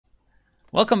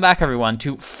Welcome back, everyone,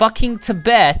 to fucking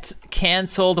Tibet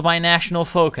cancelled my national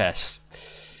focus.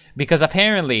 Because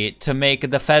apparently, to make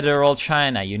the federal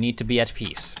China, you need to be at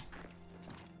peace.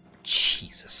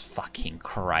 Jesus fucking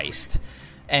Christ.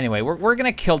 Anyway, we're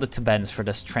gonna kill the Tibetans for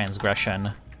this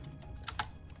transgression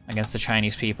against the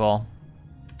Chinese people.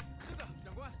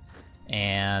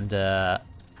 And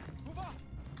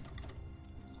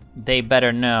they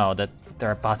better know that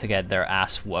they're about to get their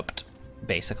ass whooped,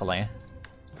 basically.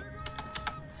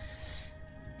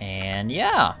 And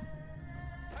yeah,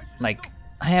 like,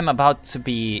 I am about to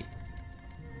be...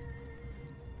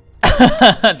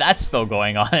 That's still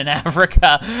going on in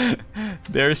Africa.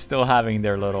 They're still having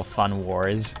their little fun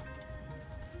wars.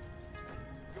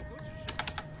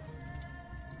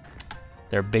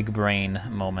 Their big brain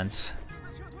moments.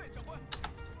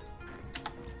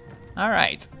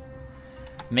 Alright.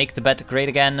 Make Tibet great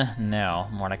again? No,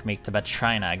 more like make Tibet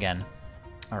China again.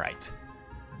 Alright.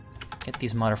 Get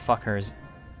these motherfuckers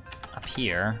up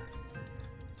here.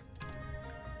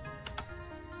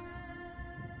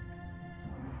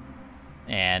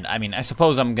 And I mean, I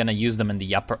suppose I'm gonna use them in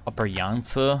the upper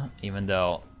Yangtze, even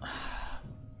though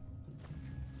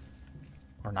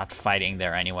we're not fighting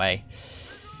there anyway.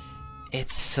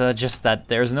 It's just that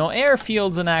there's no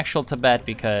airfields in actual Tibet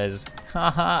because,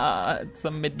 haha, it's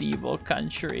a medieval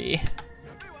country.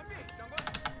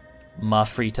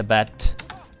 Free Tibet.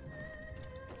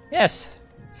 Yes,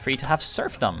 free to have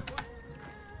serfdom.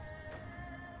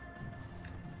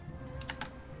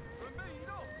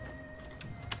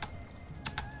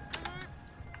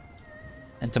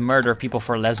 And to murder people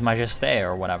for lèse majesté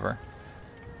or whatever.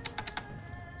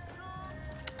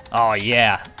 Oh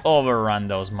yeah, overrun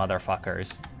those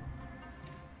motherfuckers.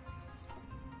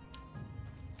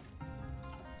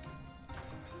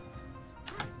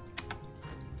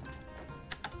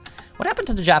 What happened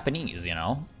to the Japanese, you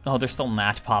know? Oh, they're still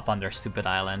mat pop on their stupid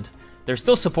island. They're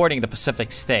still supporting the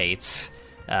Pacific states.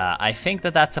 I think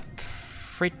that that's a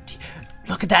pretty...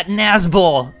 Look at that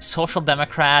Nazgul! Social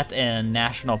Democrat and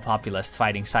National Populist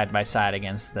fighting side by side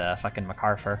against fucking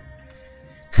MacArthur.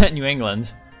 New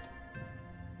England.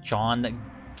 John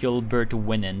Gilbert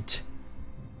Winant.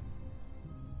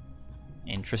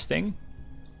 Interesting.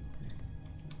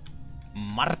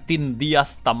 Martin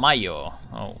Diaz Tamayo.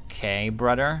 Okay,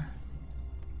 brother.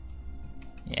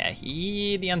 Yeah,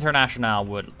 the International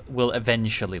will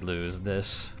eventually lose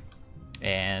this.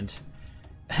 And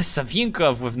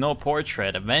Savinkov with no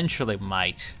portrait eventually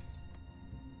might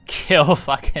kill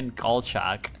fucking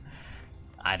Kolchak.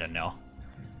 I don't know.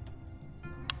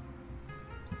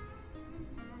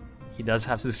 He does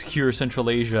have to secure Central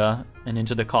Asia and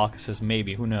into the Caucasus,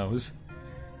 maybe, who knows.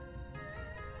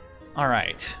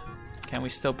 Alright. Can we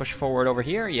still push forward over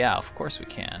here? Yeah, of course we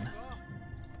can.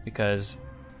 Because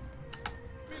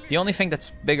the only thing that's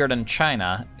bigger than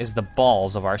China is the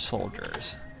balls of our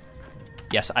soldiers.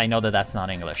 Yes, I know that that's not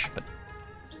English, but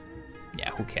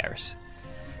yeah, who cares?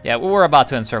 Yeah, we're about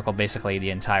to encircle basically the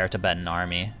entire Tibetan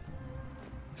army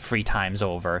 3 times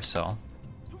over, so.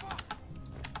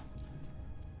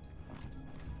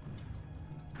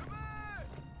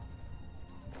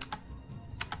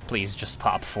 Please just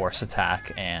pop force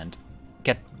attack and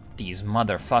get these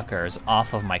motherfuckers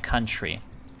off of my country.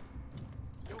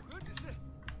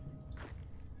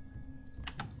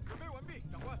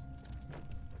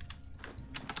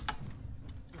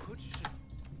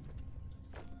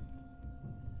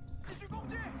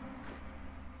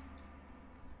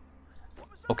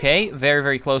 Okay, very,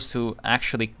 very close to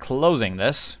actually closing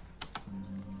this.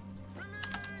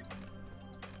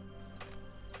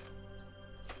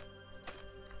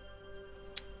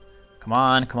 Come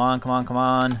on, come on, come on, come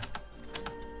on.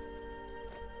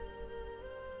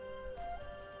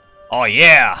 Oh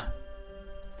yeah!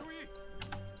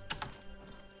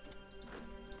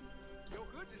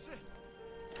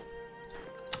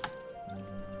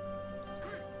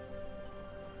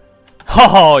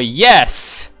 Oh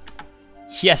yes!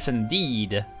 Yes,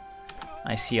 indeed.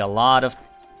 I see a lot of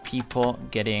people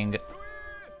getting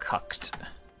cucked.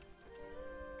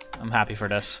 I'm happy for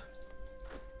this.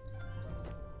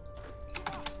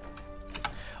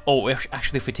 Oh,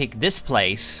 actually, if we take this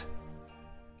place,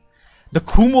 the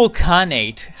Kumul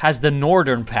Khanate has the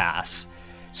northern pass.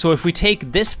 So if we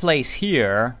take this place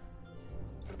here,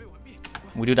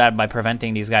 we do that by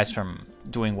preventing these guys from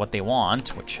doing what they want,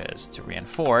 which is to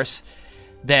reinforce,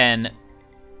 then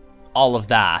all of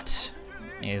that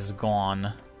is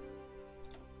gone.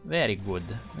 Very good,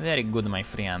 my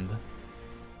friend.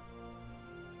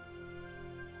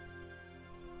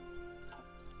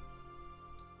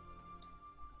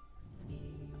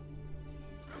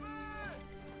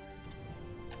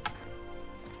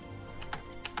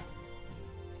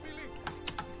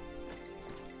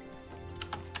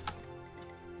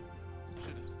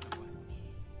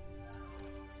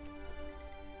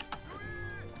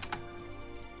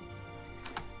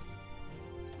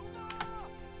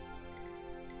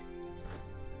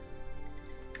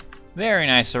 Very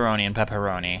nice aroni and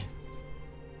pepperoni.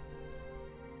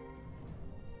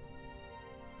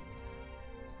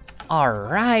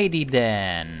 Alrighty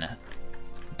then.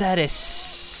 That is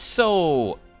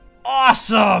so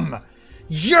awesome!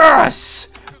 Yes!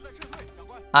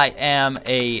 I am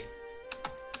a...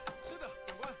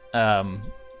 I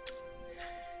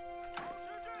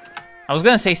was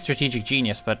gonna say strategic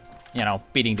genius, but, you know,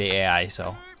 beating the AI,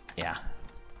 so, yeah.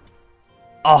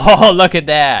 Oh, look at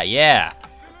that, yeah.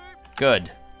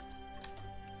 Good.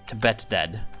 Tibet's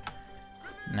dead.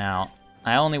 Now,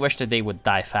 I only wish that they would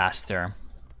die faster.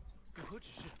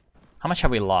 How much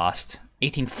have we lost?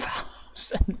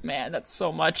 18,000, man, that's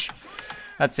so much.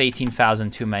 That's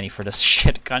 18,000 too many for this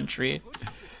shit country.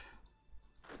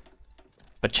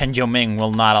 But Chen Jiuming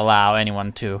will not allow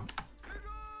anyone to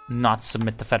not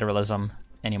submit to federalism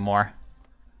anymore.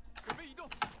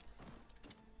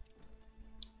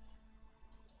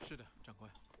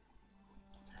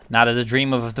 Now that the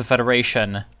dream of the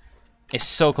Federation is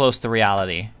so close to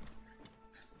reality,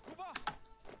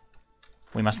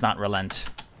 we must not relent.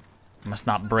 We must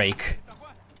not break.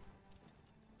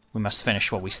 We must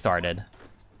finish what we started.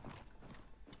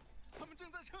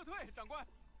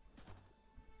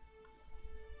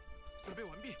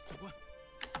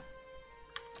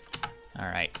 All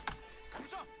right.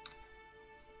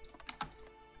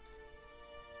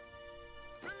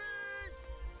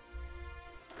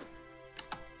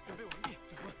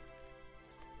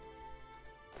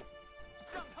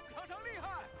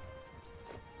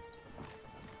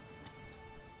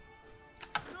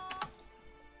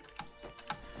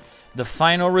 The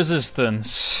final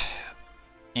resistance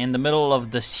in the middle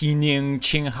of the Xining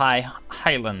Qinghai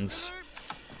Highlands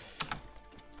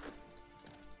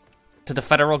to the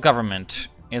federal government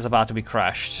is about to be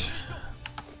crushed.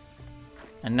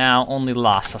 And now only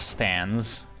Lhasa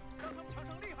stands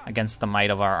against the might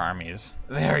of our armies.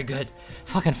 Very good.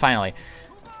 Fucking finally.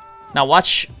 Now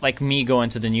watch like me go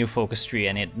into the new focus tree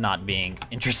and it not being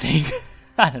interesting.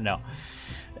 I don't know.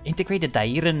 Integrate the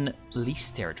Dairen lease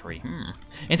territory.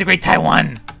 Integrate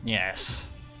Taiwan.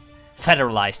 Yes.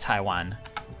 Federalize Taiwan.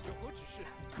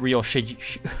 Real fucking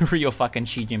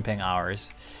Xi Jinping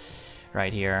hours.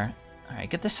 Right here.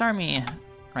 Alright, get this army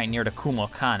right near the Kumo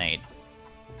Khanate.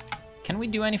 Can we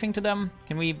do anything to them?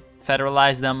 Can we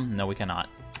federalize them? No, we cannot.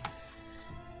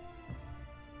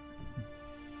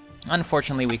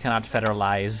 Unfortunately, we cannot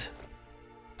federalize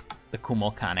the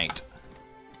Kumo Khanate.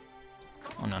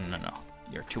 Oh, no, no, no.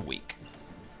 You're too weak.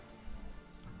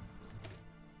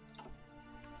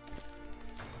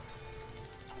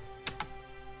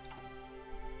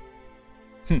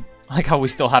 I like how we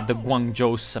still have the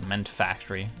Guangzhou cement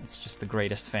factory. It's just the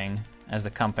greatest thing as the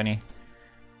company.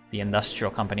 The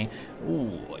industrial company.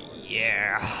 Ooh,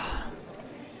 yeah.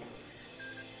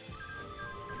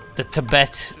 The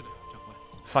Tibet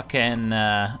fucking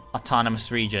autonomous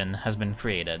region has been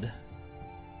created.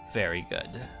 Very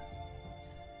good.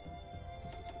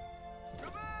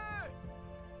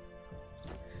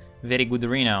 Very good,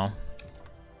 Reno.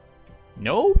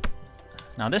 Nope.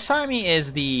 Now this army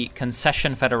is the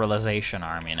concession federalization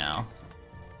army now.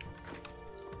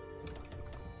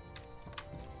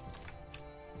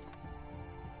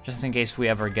 Just in case we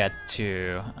ever get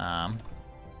to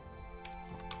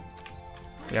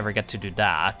do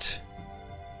that.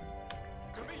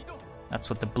 That's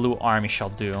what the blue army shall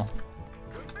do.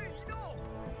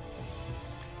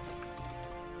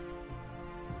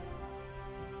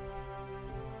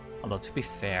 Although to be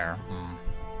fair,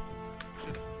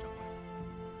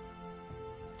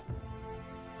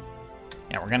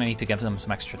 yeah, we're gonna need to give them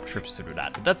some extra troops to do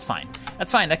that, but that's fine.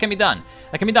 That's fine, that can be done.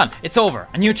 That can be done. It's over.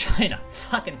 A new China.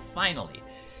 Fucking finally.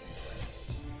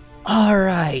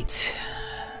 Alright.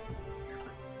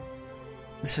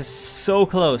 This is so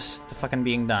close to fucking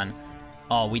being done.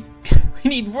 Oh, we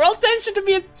need world tension to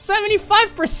be at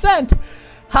 75%!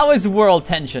 How is world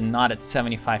tension not at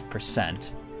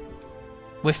 75%?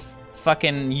 With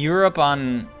fucking Europe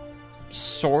on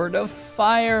sort of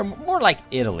fire? More like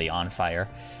Italy on fire.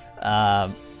 Huh?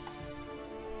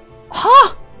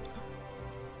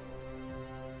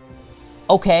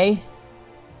 Okay.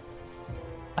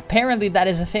 Apparently that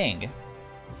is a thing.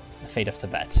 The fate of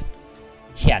Tibet.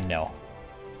 Yeah, no.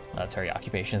 Military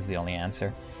occupation is the only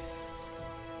answer.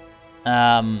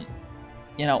 You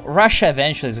know, Russia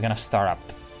eventually is gonna start up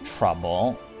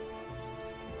trouble.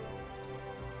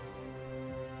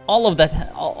 All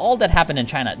that happened in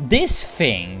China. This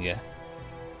thing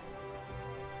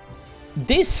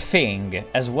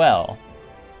as well.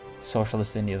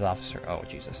 Socialist India's officer. Oh,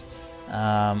 Jesus.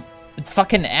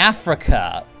 Fucking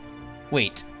Africa.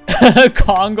 Wait.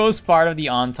 Congo's part of the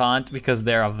Entente because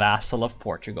they're a vassal of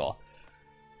Portugal.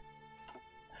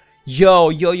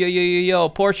 Yo,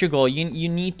 Portugal, you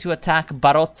need to attack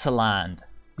Barotseland.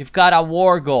 You've got a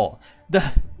war goal.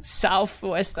 The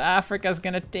Southwest Africa's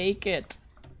gonna take it.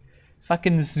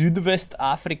 Fucking Zuidwest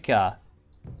Africa.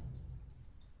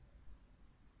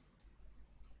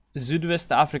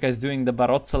 Zuidwest Africa is doing the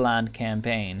Barotseland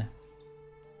campaign.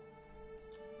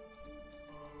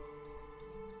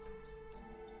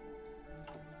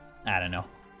 I don't know.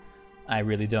 I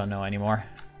really don't know anymore.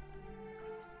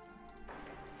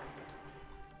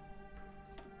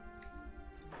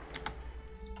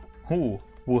 Ooh,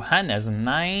 Wuhan has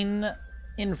 9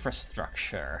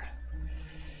 infrastructure.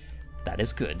 That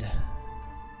is good.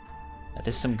 That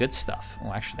is some good stuff.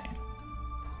 Oh, actually,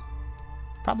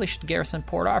 probably should garrison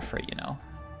Port Arthur, you know.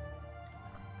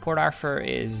 Port Arthur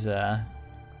is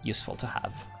useful to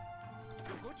have.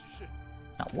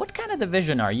 Now, what kind of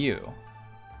division are you?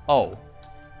 Oh,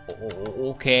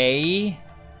 okay.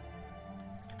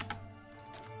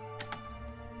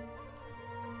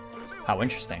 How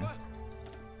interesting.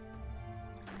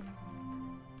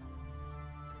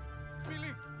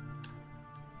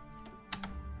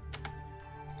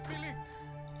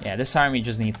 Yeah, this army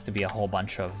just needs to be a whole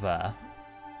bunch of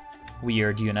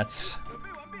weird units,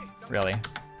 really.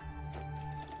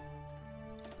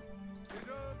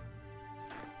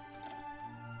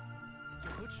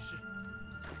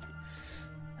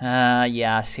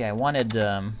 Yeah, see, I wanted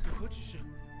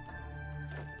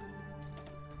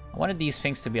these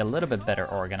things to be a little bit better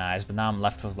organized, but now I'm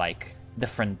left with, like,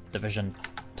 different division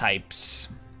types.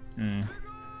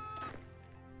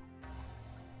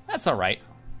 That's alright.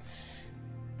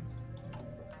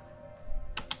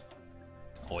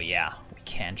 Oh yeah, we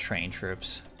can train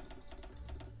troops.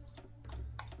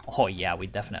 Oh yeah, we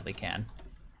definitely can.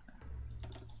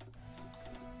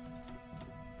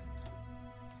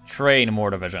 Train more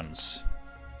divisions.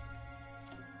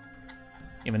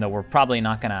 Even though we're probably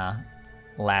not gonna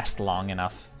last long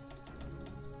enough.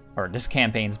 Or this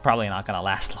campaign's probably not gonna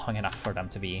last long enough for them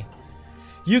to be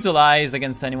utilized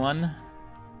against anyone.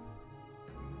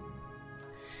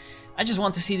 I just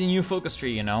want to see the new focus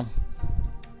tree, you know?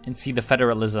 And see the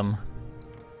federalism.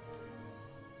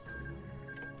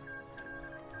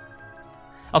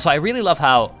 Also, I really love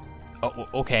how... Oh,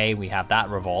 okay, we have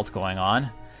that revolt going on.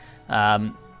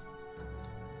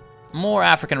 More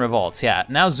African revolts, yeah.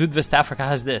 Now Zuidwest Africa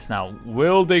has this. Now,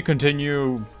 will they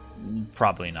continue?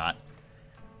 Probably not.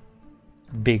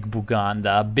 Big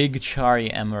Buganda, Big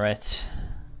Chari Emirate.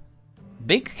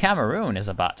 Big Cameroon is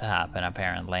about to happen,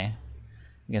 apparently.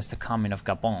 Against the Commune of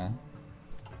Gabon.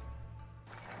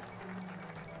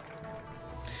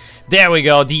 There we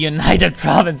go, the United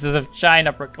Provinces of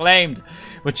China proclaimed.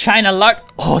 With China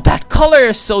oh, that color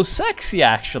is so sexy,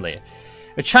 actually.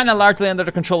 With China largely under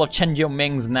the control of Chen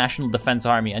Jiuming's National Defense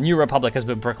Army, a new republic has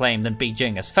been proclaimed in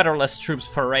Beijing as federalist troops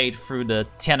parade through the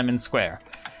Tiananmen Square.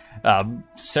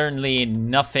 Certainly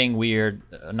nothing weird,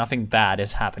 nothing bad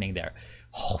is happening there.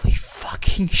 Holy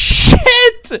fucking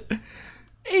shit!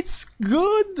 It's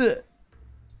good!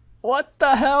 What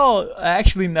the hell? I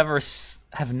actually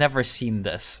have never seen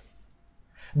this.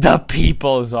 The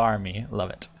People's Army. Love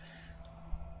it.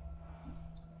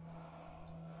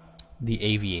 The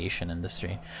aviation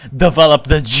industry. Develop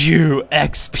the Jew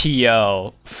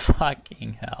XPO.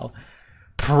 Fucking hell.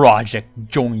 Project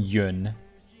Zhongyun.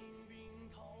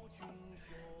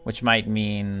 Which might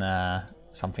mean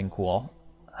something cool.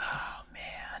 Oh,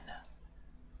 man.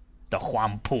 The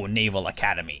Huangpu Naval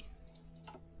Academy.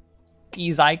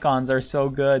 These icons are so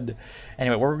good.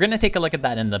 Anyway, we're gonna take a look at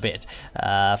that in a bit.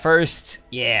 First,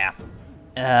 yeah.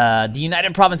 The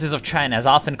United Provinces of China, as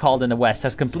often called in the West,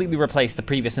 has completely replaced the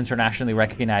previous internationally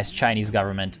recognized Chinese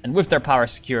government, and with their power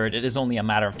secured, it is only a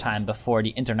matter of time before the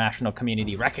international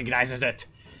community recognizes it.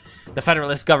 The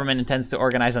federalist government intends to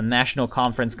organize a national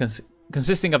conference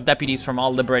consisting of deputies from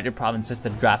all liberated provinces to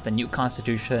draft a new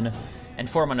constitution and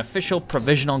form an official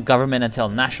provisional government until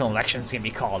national elections can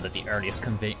be called at the earliest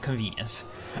convenience.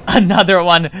 Another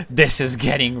one. This is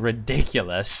getting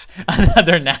ridiculous.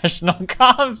 Another national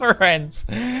conference.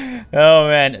 Oh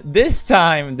man. This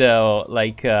time though,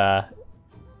 like,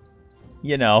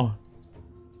 you know,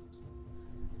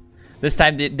 this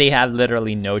time they have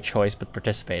literally no choice but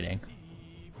participating.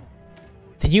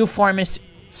 The new form is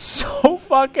so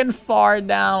fucking far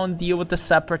down. Deal with the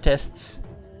separatists.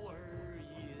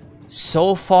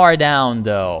 So far down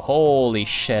though. Holy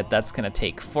shit, that's gonna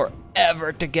take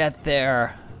forever to get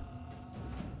there.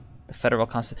 The Federal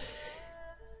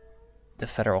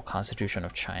Constitution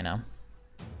of China.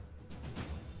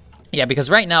 Yeah, because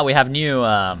right now we have new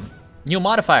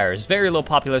modifiers. Very low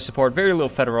popular support, very low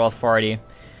federal authority.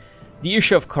 The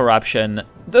issue of corruption.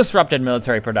 disrupted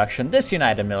military production,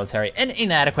 disunited military, and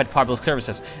inadequate public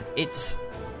services. It's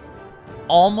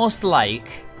almost like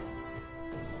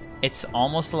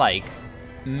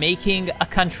making a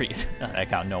country. I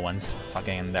count no one's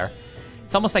fucking in there.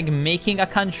 It's almost like making a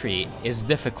country is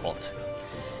difficult.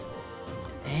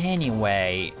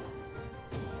 Anyway,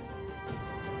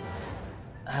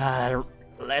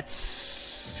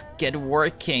 let's get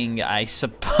working, I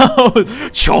suppose.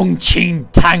 Chongqing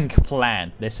tank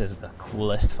plant. This is the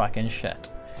coolest fucking shit.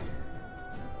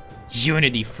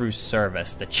 Unity through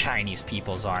service, the Chinese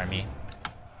People's Army.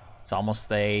 It's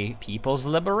almost a People's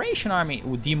Liberation Army.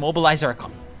 Ooh, demobilize our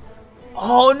economy.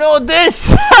 Oh no,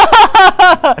 this!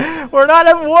 We're not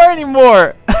at war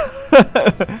anymore.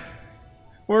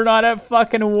 We're not at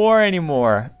fucking war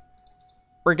anymore.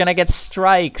 We're gonna get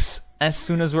strikes as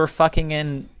soon as we're fucking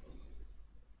in.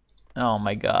 Oh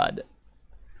my god.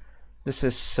 This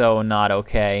is so not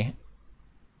okay.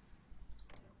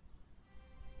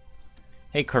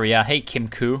 Hey Korea, hey Kim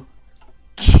Koo.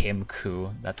 Kim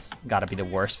Koo, that's gotta be the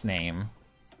worst name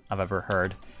I've ever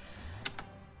heard.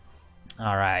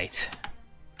 Alright.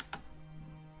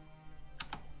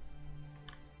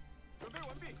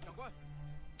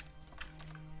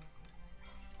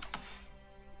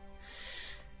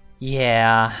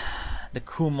 Yeah, the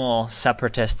Kumul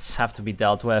separatists have to be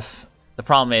dealt with. The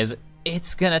problem is,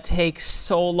 it's gonna take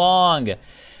so long.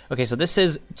 Okay, so this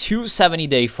is 2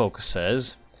 70-day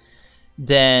focuses.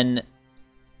 Then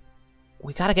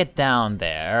we gotta get down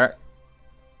there.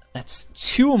 That's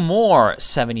 2 more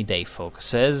 70-day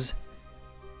focuses.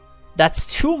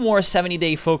 That's 2 more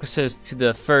 70-day focuses to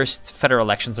the first federal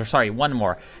elections, or sorry, 1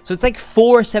 more. So it's like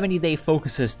 4 70-day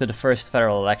focuses to the first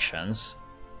federal elections.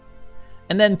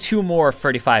 And then 2 more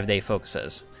 35-day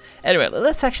focuses. Anyway,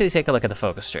 let's actually take a look at the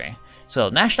focus tree. So,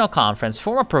 National Conference,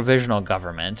 form a provisional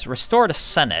government, restore the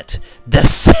Senate. The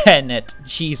Senate!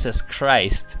 Jesus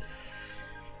Christ.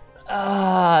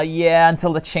 Yeah,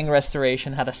 until the Qing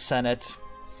Restoration had a Senate.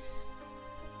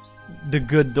 The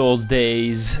good old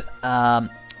days.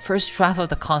 First draft of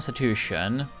the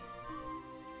Constitution.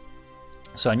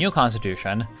 So, a new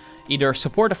Constitution. Either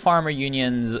support the farmer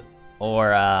unions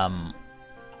or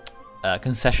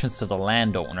concessions to the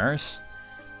landowners.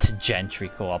 To gentry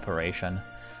cooperation.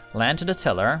 Land to the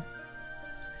tiller.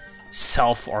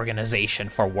 Self-organization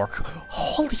for work.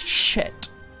 Holy shit.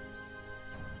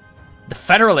 The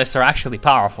Federalists are actually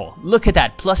powerful. Look at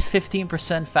that, plus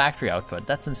 15% factory output.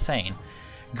 That's insane.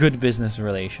 Good business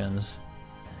relations.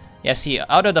 Yeah, see,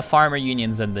 out of the farmer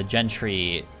unions and the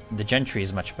gentry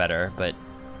is much better, but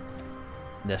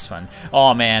this one.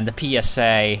 Oh man, the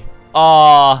PSA.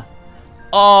 Oh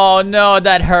no,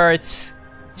 that hurts.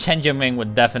 Chen Jianming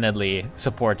would definitely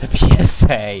support the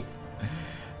PSA.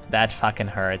 That fucking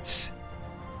hurts.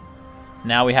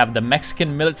 Now we have the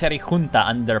Mexican military junta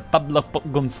under Pablo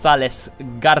González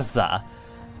Garza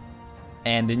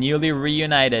and the newly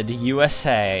reunited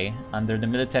USA under the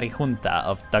military junta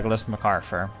of Douglas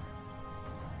MacArthur.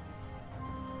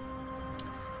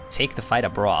 Take the fight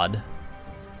abroad.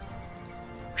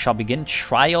 We shall begin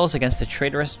trials against the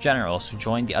traitorous generals who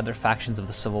joined the other factions of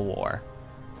the Civil War.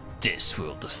 This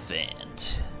will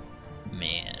defend.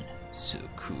 Man, so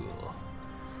cool.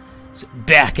 So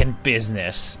back in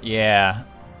business. Yeah.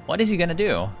 What is he gonna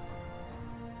do?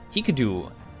 He could do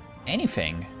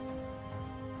anything.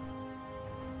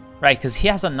 Right, because he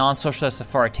has a non-socialist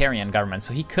authoritarian government,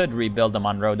 so he could rebuild the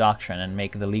Monroe Doctrine and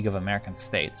make the League of American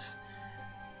States.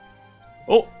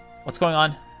 Oh, what's going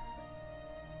on?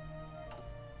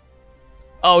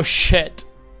 Oh shit.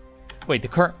 Wait, the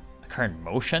current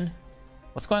motion?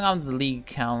 What's going on with the League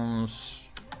counts?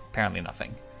 Apparently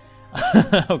nothing.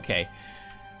 Okay.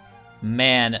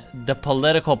 Man, the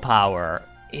political power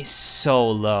is so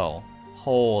low.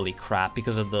 Holy crap,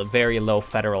 because of the very low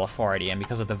federal authority and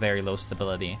because of the very low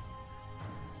stability.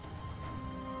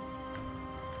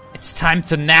 It's time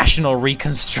to national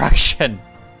reconstruction.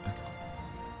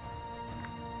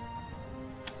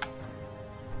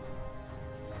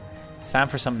 It's time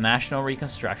for some national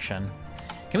reconstruction.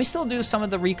 Can we still do some of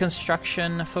the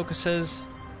reconstruction focuses?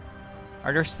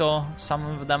 Are there still some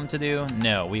of them to do?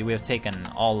 No, we have taken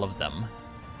all of them.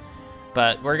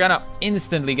 But we're gonna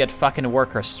instantly get fucking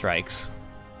worker strikes.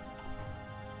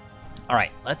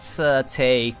 Alright, let's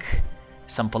take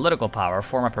some political power,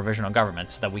 form a provisional government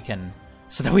so that we can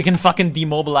fucking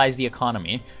demobilize the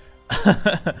economy.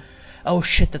 Oh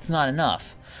shit, that's not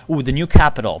enough. Ooh, the new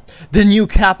capital. The new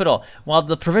capital! While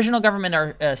the provisional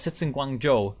government sits in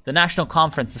Guangzhou, the National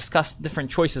Conference discussed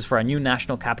different choices for a new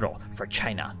national capital for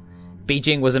China.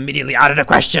 Beijing was immediately out of the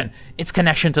question. Its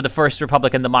connection to the First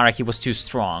Republic and the monarchy was too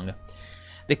strong.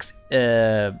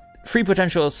 The free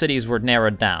potential cities were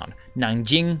narrowed down.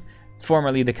 Nanjing,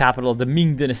 formerly the capital of the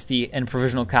Ming Dynasty and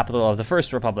provisional capital of the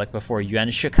First Republic before Yuan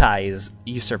Shikai's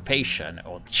usurpation.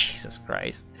 Oh, Jesus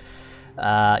Christ.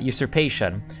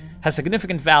 Usurpation has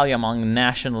significant value among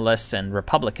nationalists and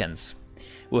republicans.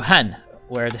 Wuhan,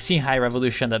 where the Xinhai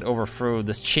Revolution that overthrew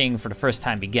the Qing for the first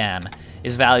time began,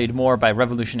 is valued more by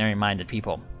revolutionary-minded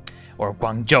people. Or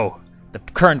Guangzhou, the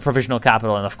current provisional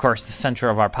capital and of course the center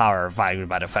of our power, valued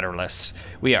by the Federalists.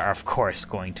 We are of course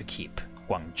going to keep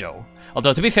Guangzhou.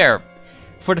 Although to be fair,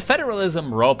 for the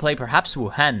federalism roleplay, perhaps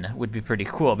Wuhan would be pretty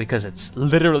cool because it's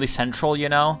literally central, you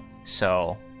know?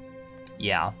 So,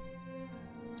 yeah.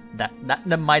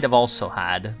 That might have also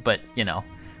had, but, you know,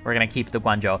 we're gonna keep the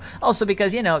Guangzhou. Also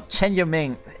because, you know, Chen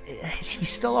Yiming, he's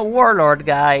still a warlord,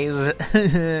 guys.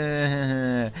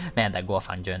 Man, that Guo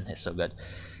Fanjun is so good.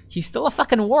 He's still a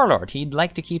fucking warlord. He'd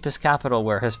like to keep his capital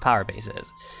where his power base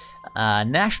is.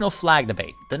 National flag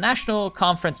debate. The National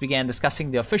Conference began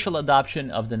discussing the official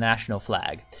adoption of the national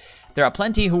flag. There are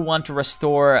plenty who want to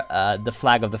restore the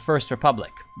flag of the First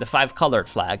Republic, the five-colored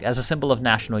flag, as a symbol of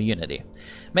national unity.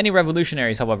 Many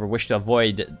revolutionaries, however, wish to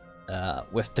avoid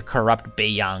with the corrupt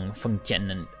Beiyang,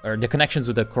 Fengtian, or the connections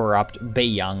with the corrupt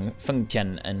Beiyang,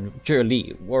 Fengtian, and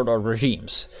Zhili warlord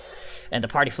regimes, and the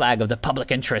party flag of the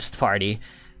Public Interest Party,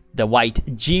 the white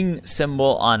Jing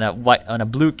symbol on a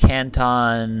blue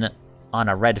canton on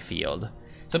a red field.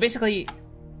 So basically,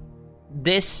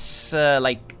 this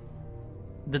like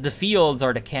the fields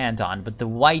are the canton, but the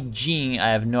white Jing,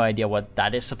 I have no idea what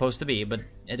that is supposed to be, but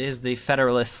it is the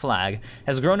Federalist flag,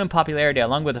 has grown in popularity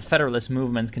along with the Federalist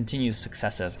movement's continued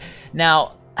successes.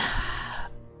 Now,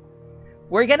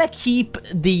 we're gonna keep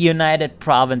the United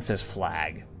Provinces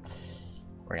flag.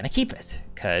 We're gonna keep it,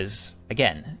 because,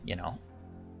 again, you know,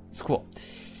 it's cool.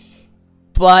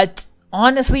 But,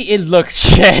 honestly, it looks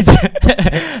shit.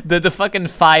 the fucking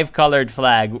five-colored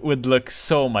flag would look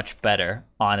so much better,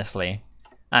 honestly.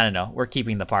 I don't know, we're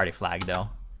keeping the party flag, though.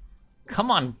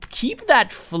 Come on, keep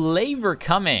that flavor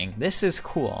coming. This is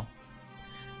cool.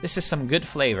 This is some good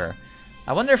flavor.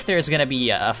 I wonder if there's gonna be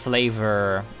a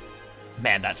flavor...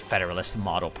 Man, that Federalist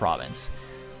model province.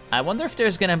 I wonder if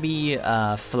there's gonna be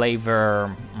a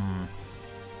flavor...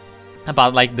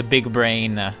 about, like, the big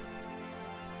brain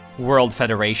World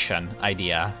Federation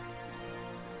idea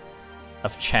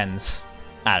of Chen's.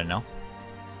 I don't know.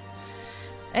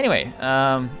 Anyway,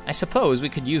 I suppose we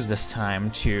could use this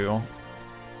time to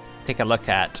take a look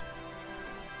at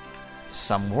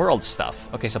some world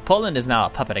stuff. Okay, so Poland is now a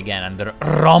puppet again under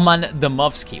Roman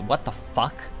Dmowski. What the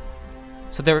fuck?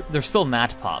 So they're still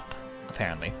NatPop,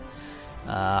 apparently.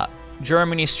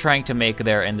 Germany's trying to make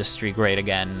their industry great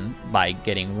again by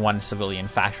getting one civilian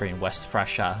factory in West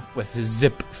Prussia with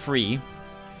zip free.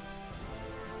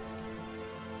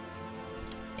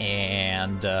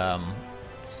 And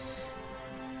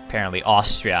apparently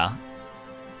Austria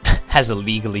has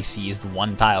illegally seized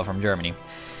one tile from Germany.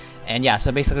 And yeah,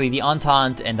 so basically the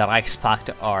Entente and the Reichspakt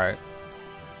are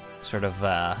sort of,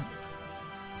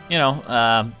 you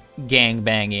know, gang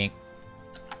banging.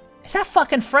 Is that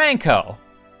fucking Franco?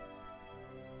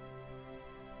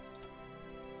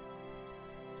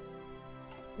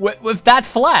 With that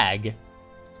flag?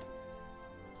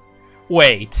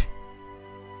 Wait.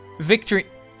 Victory...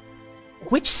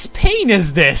 Which Spain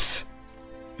is this?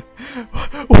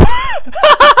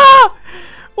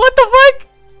 What the fuck?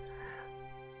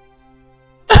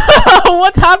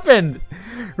 What happened?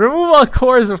 Remove all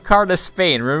cores of Carta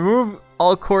Spain. Remove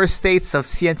all core states of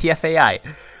CNTFAI.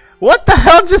 What the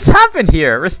hell just happened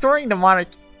here? Restoring the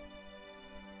monarchy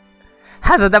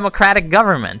has a democratic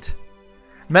government.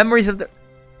 Memories of the...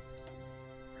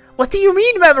 What do you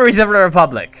mean, memories of the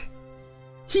Republic?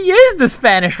 He is the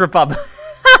Spanish Republic.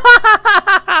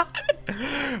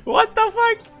 What the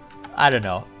fuck? I don't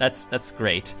know. That's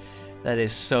great. That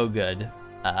is so good.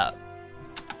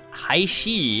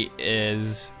 Haiti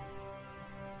is...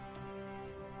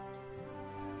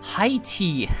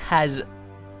 Haiti has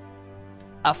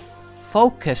a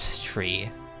focus tree.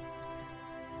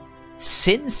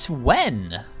 Since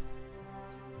when?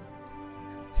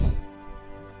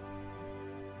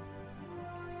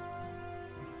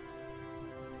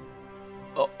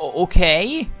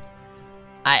 Okay.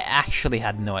 I actually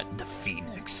had no... The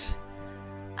Phoenix.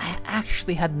 I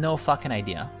actually had no fucking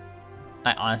idea.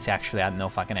 I honestly actually had no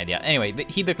fucking idea. Anyway,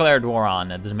 he declared war on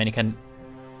the Dominican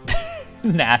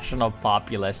National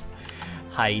Populist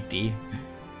Haiti.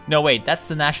 No, wait, that's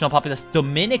the National Populist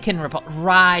Dominican Republic.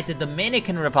 Right, the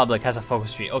Dominican Republic has a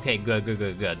focus tree. Okay, good.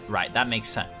 Right, that makes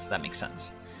sense. That makes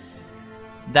sense.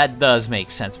 That does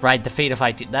make sense. Right, the fate of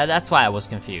Haiti. That's why I was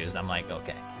confused. I'm like,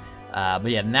 okay.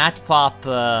 But yeah,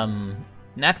 NatPop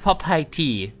Natpop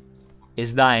Haiti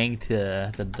is dying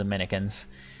to the Dominicans.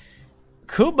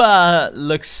 Cuba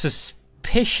looks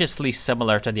suspiciously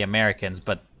similar to the Americans,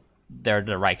 but they're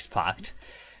the Reichspakt.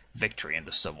 Victory in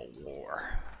the Civil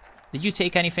War. Did you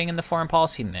take anything in the foreign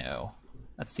policy? No.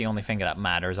 That's the only thing that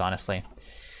matters, honestly.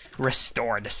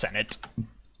 Restore the Senate.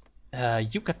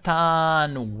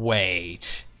 Yucatan,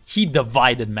 wait. He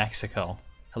divided Mexico.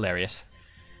 Hilarious.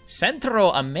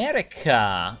 Central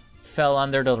America fell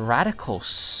under the radical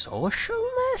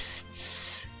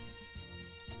socialists?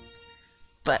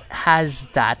 But has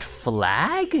that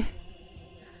flag?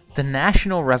 The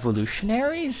National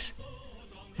Revolutionaries?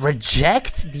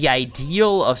 Reject the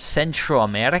ideal of Central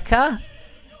America?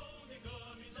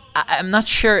 I'm not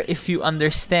sure if you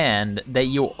understand that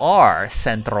you are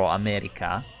Central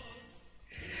America.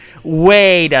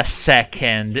 Wait a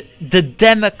second. The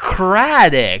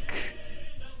Democratic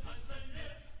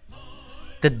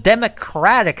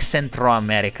Central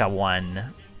America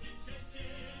won.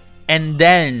 And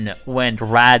then went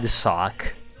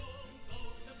Radsock.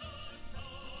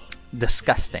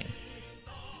 Disgusting.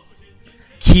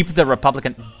 Keep the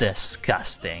Republican...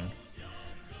 Disgusting.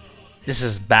 This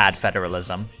is bad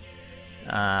federalism.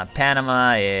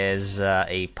 Panama is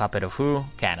a puppet of who?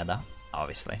 Canada,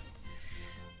 obviously.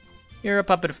 You're a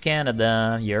puppet of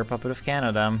Canada. You're a puppet of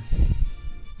Canada.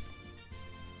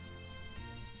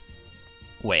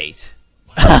 Wait.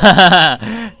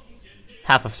 Half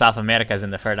of South America is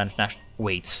in the Third International...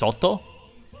 Wait, Soto?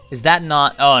 Is that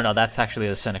not... Oh, no, that's actually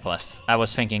the Syndicalists. I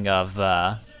was thinking of...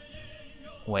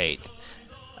 Wait.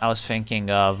 I was thinking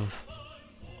of...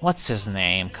 What's his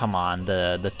name? Come on,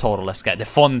 the totalist guy. The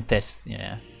Fontes.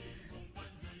 Yeah.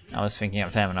 I was thinking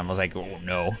of him and I was like, oh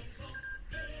no.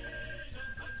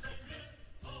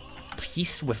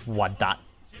 Peace with Wada.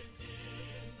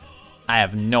 I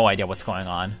have no idea what's going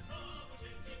on.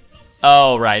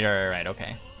 Oh, right,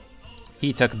 okay.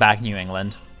 He took back New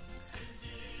England.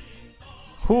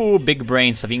 Who, big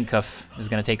brain Savinkov, is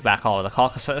gonna take back all of the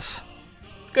Caucasus.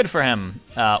 Good for him.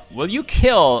 Will you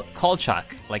kill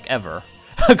Kolchak, like ever?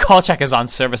 Kolchak is on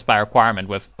service by requirement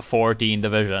with 14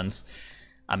 divisions.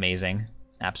 Amazing.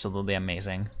 Absolutely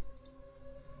amazing.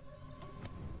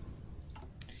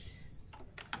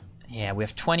 Yeah, we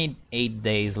have 28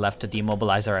 days left to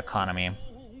demobilize our economy.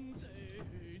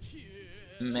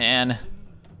 Man.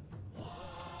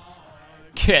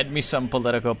 Get me some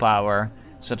political power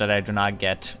so that I do not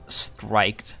get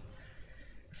striked.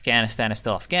 Afghanistan is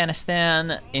still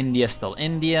Afghanistan. India is still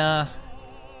India.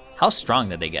 How strong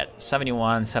did they get?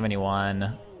 71,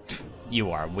 71.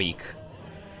 You are weak.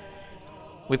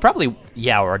 We probably...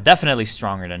 Yeah, we're definitely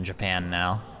stronger than Japan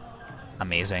now.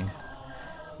 Amazing.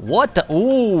 What the...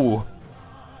 Ooh!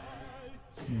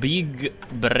 Big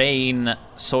brain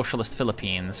socialist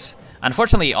Philippines.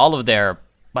 Unfortunately, all of their...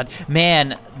 But,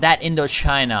 man, that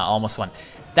Indochina almost won.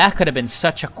 That could have been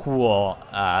such a cool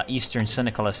Eastern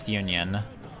Syndicalist Union.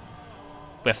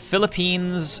 With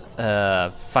Philippines,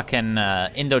 fucking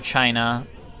Indochina,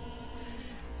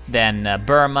 then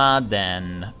Burma,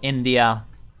 then India,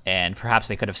 and perhaps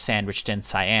they could have sandwiched in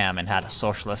Siam and had a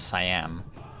socialist Siam.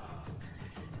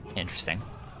 Interesting.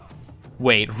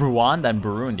 Wait, Rwanda and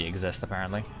Burundi exist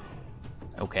apparently.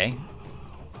 Okay.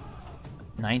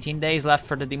 19 days left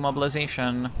for the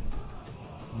demobilization.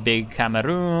 Big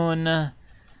Cameroon.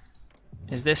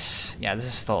 Is this... Yeah, this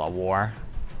is still a war.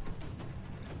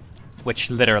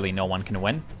 Which literally no one can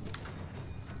win.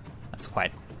 That's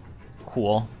quite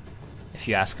cool, if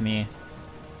you ask me.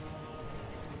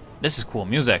 This is cool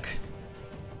music.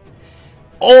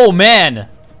 Oh man!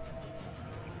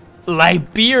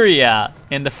 Liberia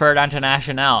in the Third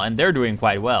International, and they're doing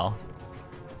quite well.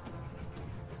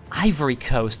 Ivory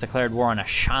Coast declared war on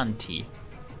Ashanti.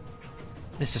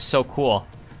 This is so cool.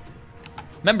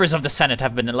 Members of the Senate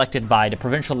have been elected by the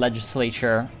provincial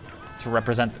legislature to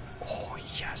represent... Oh,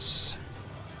 yes.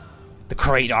 The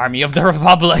great army of the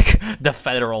Republic. The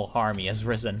federal army has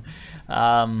risen.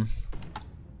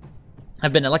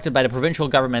 Have been elected by the provincial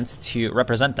governments to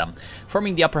represent them,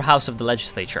 forming the upper house of the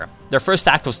legislature. Their first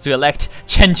act was to elect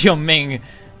Chen Jioming.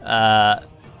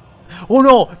 Oh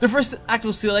no! Their first act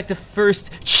was to elect the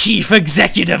first chief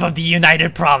executive of the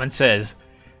United Provinces.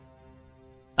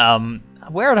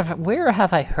 Where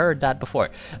have I heard that before?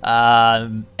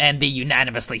 And they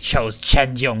unanimously chose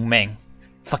Chen Jioming.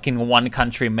 Fucking one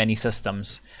country, many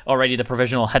systems. Already the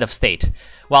provisional head of state.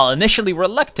 While initially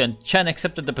reluctant, Chen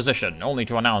accepted the position, only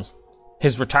to announce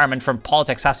his retirement from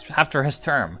politics after his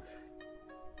term.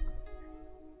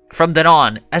 From then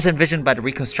on, as envisioned by the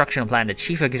Reconstruction Plan, the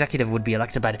chief executive would be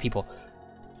elected by the people.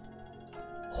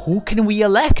 Who can we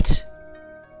elect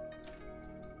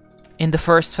in the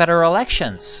first federal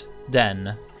elections?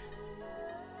 then?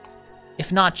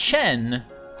 If not Chen,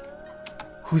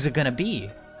 who's it gonna be?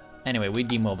 Anyway, we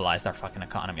demobilized our fucking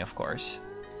economy, of course.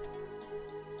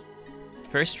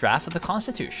 First draft of the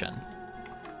Constitution.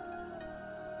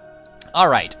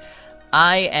 Alright,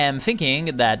 I am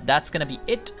thinking that that's gonna be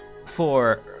it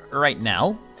for right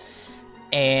now.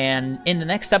 And in the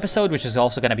next episode, which is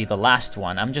also gonna be the last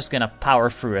one, I'm just gonna power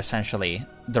through essentially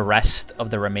the rest of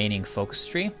the remaining focus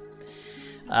tree.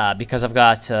 Because I've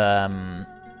got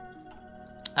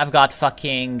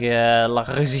fucking La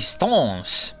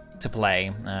Resistance to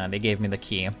play. They gave me the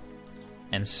key.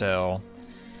 And so,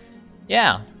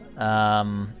 yeah.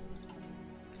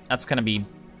 That's gonna be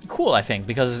cool, I think,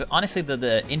 because honestly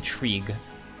the intrigue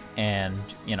and,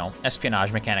 you know,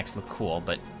 espionage mechanics look cool,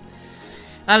 but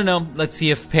I don't know. Let's see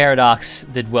if Paradox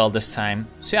did well this time.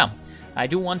 So yeah, I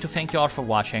do want to thank you all for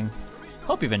watching.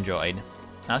 Hope you've enjoyed.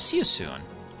 I'll see you soon.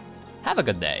 Have a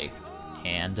good day.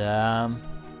 And,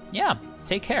 yeah,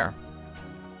 take care.